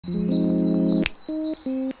Hey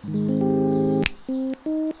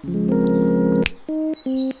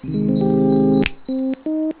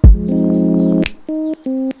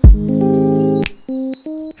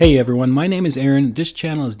everyone, my name is Aaron. This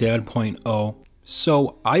channel is Dad.0.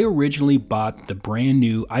 So I originally bought the brand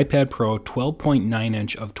new iPad Pro 12.9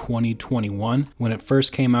 inch of 2021 when it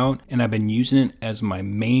first came out, and I've been using it as my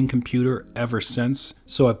main computer ever since.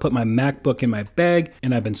 So I put my MacBook in my bag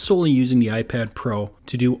and I've been solely using the iPad Pro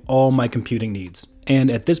to do all my computing needs. And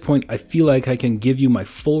at this point, I feel like I can give you my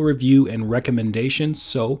full review and recommendations,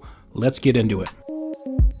 so let's get into it.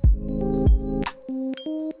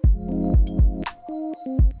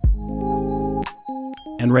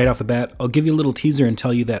 And right off the bat, I'll give you a little teaser and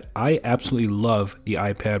tell you that I absolutely love the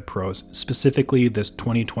iPad Pros, specifically this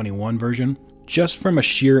 2021 version. Just from a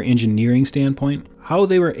sheer engineering standpoint, how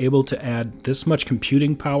they were able to add this much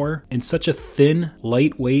computing power in such a thin,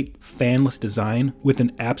 lightweight, fanless design with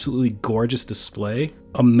an absolutely gorgeous display,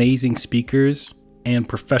 amazing speakers, and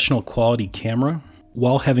professional quality camera,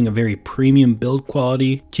 while having a very premium build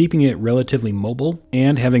quality, keeping it relatively mobile,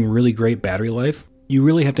 and having really great battery life. You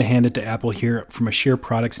really have to hand it to Apple here from a sheer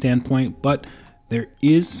product standpoint, but there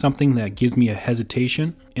is something that gives me a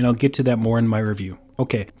hesitation, and I'll get to that more in my review.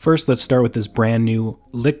 Okay, first let's start with this brand new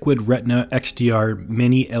Liquid Retina XDR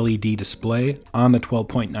mini LED display on the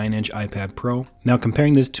 12.9 inch iPad Pro. Now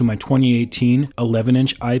comparing this to my 2018 11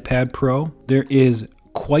 inch iPad Pro, there is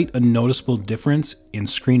quite a noticeable difference in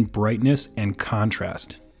screen brightness and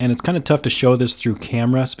contrast. And it's kind of tough to show this through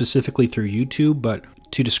camera, specifically through YouTube, but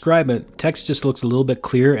to describe it, text just looks a little bit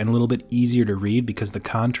clearer and a little bit easier to read because the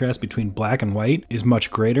contrast between black and white is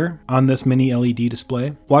much greater on this mini LED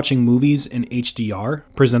display. Watching movies in HDR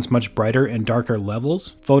presents much brighter and darker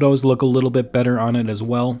levels. Photos look a little bit better on it as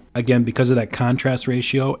well, again because of that contrast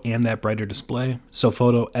ratio and that brighter display. So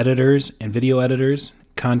photo editors and video editors,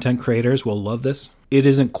 content creators will love this. It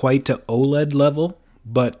isn't quite to OLED level,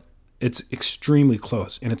 but it's extremely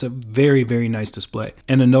close, and it's a very, very nice display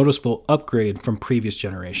and a noticeable upgrade from previous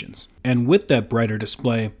generations. And with that brighter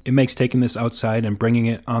display, it makes taking this outside and bringing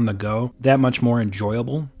it on the go that much more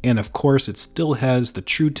enjoyable. And of course, it still has the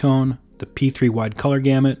True Tone, the P3 wide color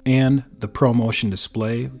gamut, and the ProMotion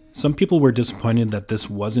display. Some people were disappointed that this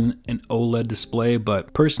wasn't an OLED display,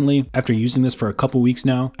 but personally, after using this for a couple weeks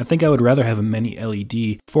now, I think I would rather have a mini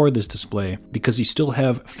LED for this display because you still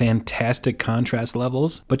have fantastic contrast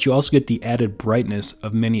levels, but you also get the added brightness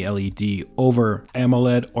of mini LED over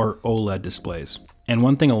AMOLED or OLED displays. And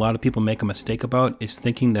one thing a lot of people make a mistake about is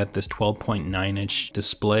thinking that this 12.9 inch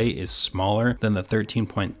display is smaller than the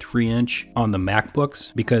 13.3 inch on the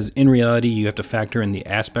MacBooks, because in reality you have to factor in the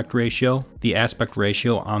aspect ratio. The aspect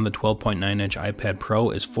ratio on the 12.9 inch iPad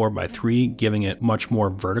Pro is 4:3, giving it much more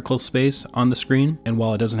vertical space on the screen. And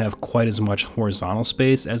while it doesn't have quite as much horizontal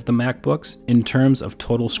space as the MacBooks, in terms of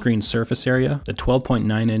total screen surface area, the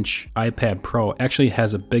 12.9 inch iPad Pro actually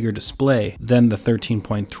has a bigger display than the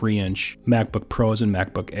 13.3 inch MacBook Pros and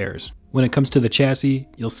MacBook Airs. When it comes to the chassis,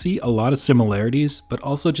 you'll see a lot of similarities, but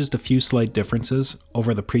also just a few slight differences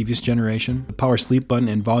over the previous generation. The power sleep button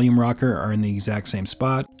and volume rocker are in the exact same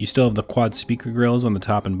spot. You still have the quad speaker grills on the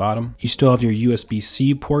top and bottom. You still have your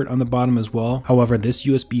USB-C port on the bottom as well. However, this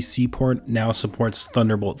USB-C port now supports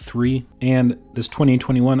Thunderbolt 3, and this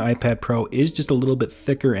 2021 iPad Pro is just a little bit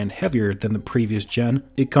thicker and heavier than the previous gen.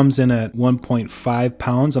 It comes in at 1.5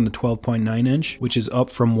 pounds on the 12.9 inch, which is up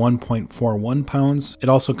from 1.41 pounds. It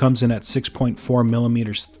also comes in at 6.4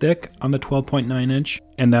 millimeters thick on the 12.9 inch,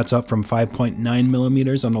 and that's up from 5.9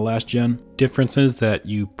 millimeters on the last gen. Differences that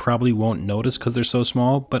you probably won't notice because they're so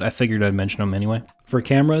small, but I figured I'd mention them anyway. For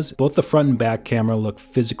cameras, both the front and back camera look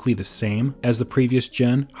physically the same as the previous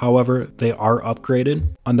gen. However, they are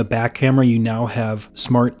upgraded. On the back camera, you now have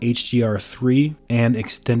Smart HDR3 and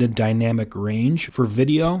extended dynamic range for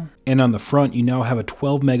video. And on the front, you now have a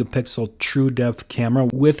 12 megapixel true depth camera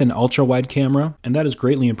with an ultra wide camera, and that is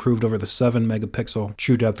greatly improved over the 7 megapixel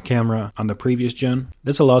true depth camera on the previous gen.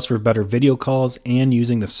 This allows for better video calls and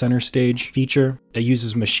using the center stage feature that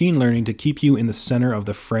uses machine learning to keep you in the center of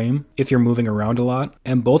the frame if you're moving around a lot.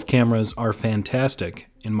 And both cameras are fantastic,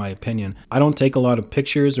 in my opinion. I don't take a lot of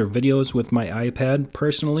pictures or videos with my iPad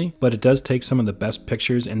personally, but it does take some of the best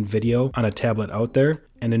pictures and video on a tablet out there.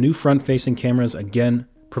 And the new front-facing cameras, again,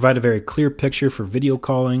 provide a very clear picture for video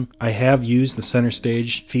calling. I have used the center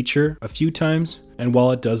stage feature a few times, and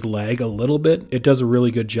while it does lag a little bit, it does a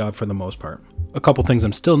really good job for the most part. A couple things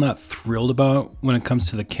I'm still not thrilled about when it comes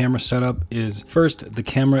to the camera setup is, first, the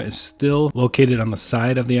camera is still located on the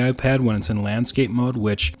side of the iPad when it's in landscape mode,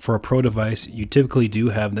 which for a pro device, you typically do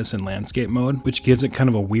have this in landscape mode, which gives it kind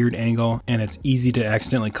of a weird angle and it's easy to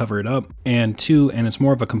accidentally cover it up. And two, and it's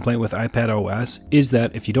more of a complaint with iPad OS, is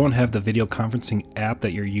that if you don't have the video conferencing app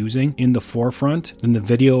that you're using in the forefront, then the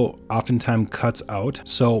video oftentimes cuts out.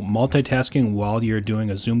 So multitasking while you're doing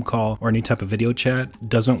a Zoom call or any type of video chat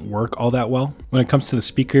doesn't work all that well. When it comes to the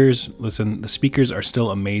speakers, listen, the speakers are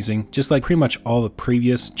still amazing. Just like pretty much all the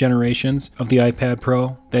previous generations of the iPad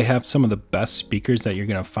Pro, they have some of the best speakers that you're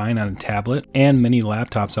going to find on a tablet and many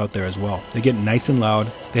laptops out there as well. They get nice and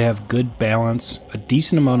loud, they have good balance, a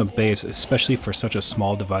decent amount of bass, especially for such a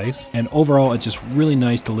small device, and overall it's just really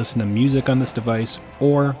nice to listen to music on this device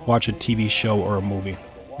or watch a TV show or a movie.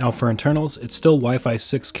 Now for internals, it's still Wi-Fi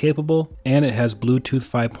 6 capable and it has Bluetooth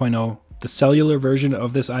 5.0. The cellular version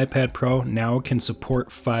of this iPad Pro now can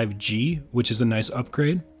support 5G, which is a nice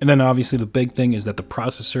upgrade. And then obviously the big thing is that the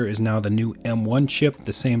processor is now the new M1 chip,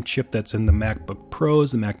 the same chip that's in the MacBook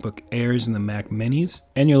Pros, the MacBook Airs, and the Mac Minis.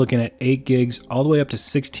 And you're looking at 8 gigs all the way up to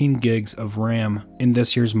 16 gigs of RAM in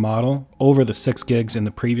this year's model, over the 6 gigs in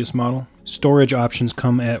the previous model. Storage options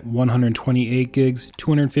come at 128 gigs,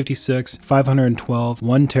 256, 512,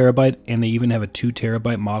 1 terabyte, and they even have a 2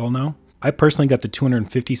 terabyte model now. I personally got the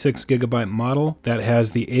 256 gigabyte model that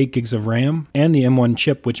has the 8 gigs of RAM and the M1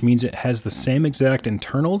 chip, which means it has the same exact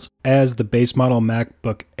internals as the base model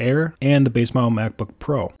MacBook Air and the base model MacBook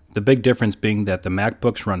Pro. The big difference being that the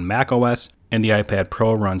MacBooks run macOS and the iPad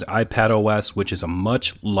Pro runs iPadOS, which is a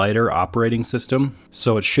much lighter operating system.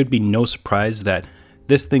 So it should be no surprise that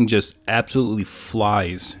this thing just absolutely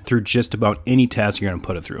flies through just about any task you're going to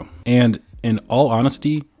put it through. And in all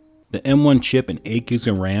honesty, the M1 chip and 8 gigs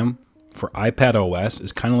of RAM for iPadOS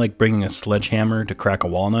is kind of like bringing a sledgehammer to crack a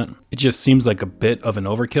walnut. It just seems like a bit of an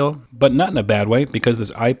overkill, but not in a bad way, because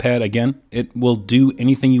this iPad, again, it will do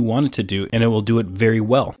anything you want it to do, and it will do it very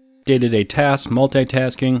well. Day-to-day tasks,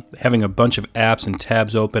 multitasking, having a bunch of apps and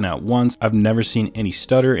tabs open at once. I've never seen any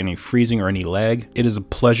stutter, any freezing, or any lag. It is a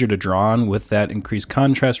pleasure to draw on with that increased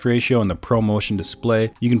contrast ratio and the ProMotion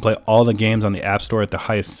display. You can play all the games on the App Store at the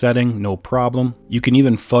highest setting, no problem. You can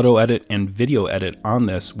even photo edit and video edit on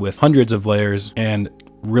this with hundreds of layers and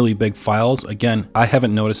really big files. Again, I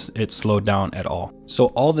haven't noticed it slowed down at all. So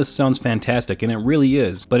all this sounds fantastic, and it really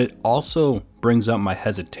is, but it also brings up my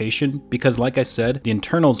hesitation because, like I said, the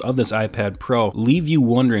internals of this iPad Pro leave you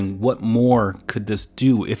wondering what more could this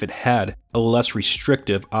do if it had a less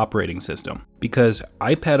restrictive operating system. Because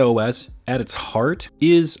iPadOS at its heart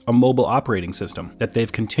is a mobile operating system that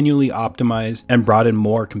they've continually optimized and brought in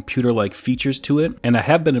more computer-like features to it, and I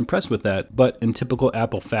have been impressed with that, but in typical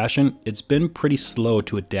Apple fashion, it's been pretty slow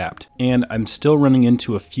to adapt, and I'm still running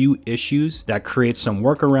into a few issues that create some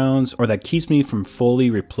workarounds or that keeps me from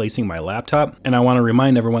fully replacing my laptop. And I want to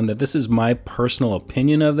remind everyone that this is my personal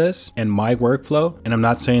opinion of this and my workflow, and I'm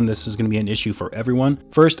not saying this is going to be an issue for everyone.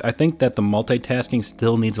 First, I think that the multitasking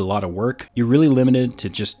still needs a lot of work. You're really limited to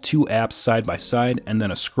just 2 apps side by side and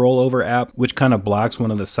then a scroll over app, which kind of blocks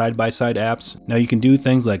one of the side by side apps. Now you can do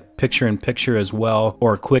things like picture in picture as well,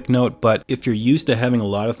 or a quick note, but if you're used to having a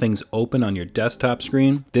lot of things open on your desktop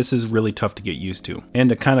screen, this is really tough to get used to. And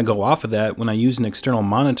to kind of go off of that, when I use an external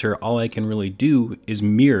monitor, all I can really do is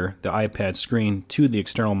mirror the iPad screen to the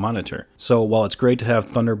external monitor. So while it's great to have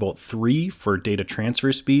Thunderbolt 3 for data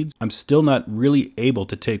transfer speeds, I'm still not really able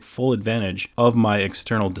to take full advantage of my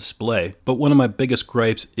external display. But one of my biggest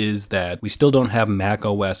gripes is that we still don't have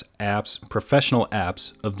macOS apps, professional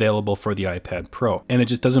apps, available for the iPad Pro. And it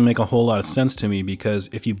just doesn't make a whole lot of sense to me, because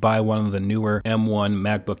if you buy one of the newer M1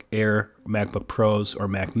 MacBook Air, MacBook Pros, or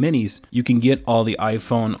Mac Minis, you can get all the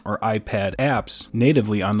iPhone or iPad apps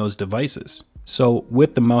natively on those devices. So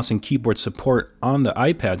with the mouse and keyboard support on the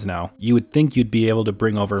iPads now, you would think you'd be able to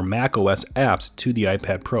bring over macOS apps to the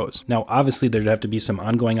iPad Pros. Now obviously there'd have to be some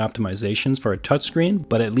ongoing optimizations for a touchscreen,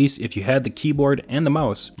 but at least if you had the keyboard and the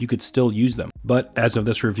mouse, you could still use them. But as of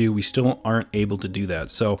this review, we still aren't able to do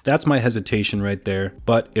that. So that's my hesitation right there.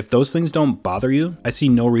 But if those things don't bother you, I see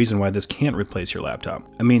no reason why this can't replace your laptop.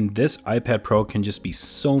 I mean, this iPad Pro can just be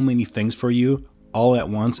so many things for you all at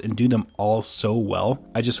once and do them all so well.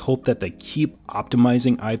 I just hope that they keep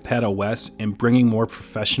optimizing iPadOS and bringing more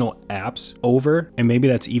professional apps over, and maybe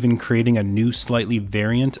that's even creating a new slightly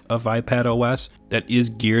variant of iPadOS that is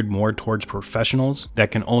geared more towards professionals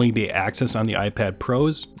that can only be accessed on the iPad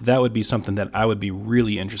Pros. That would be something that I would be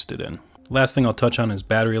really interested in. Last thing I'll touch on is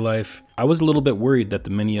battery life. I was a little bit worried that the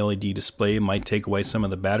mini LED display might take away some of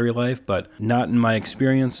the battery life, but not in my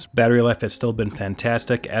experience. Battery life has still been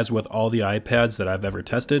fantastic, as with all the iPads that I've ever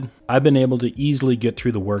tested. I've been able to easily get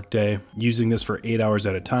through the workday using this for 8 hours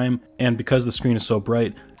at a time, and because the screen is so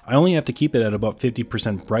bright, I only have to keep it at about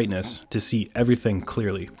 50% brightness to see everything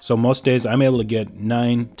clearly. So most days I'm able to get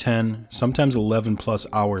 9, 10, sometimes 11 plus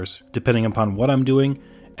hours, depending upon what I'm doing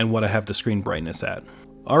and what I have the screen brightness at.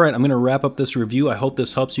 Alright, I'm going to wrap up this review. I hope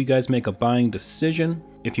this helps you guys make a buying decision.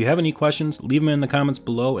 If you have any questions, leave them in the comments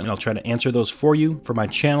below and I'll try to answer those for you. For my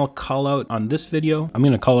channel call out on this video, I'm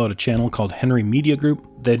going to call out a channel called Henry Media Group.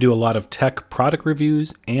 They do a lot of tech product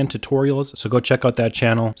reviews and tutorials, so go check out that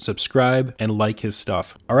channel, subscribe, and like his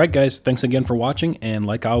stuff. Alright guys, thanks again for watching, and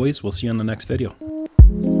like always, we'll see you in the next video.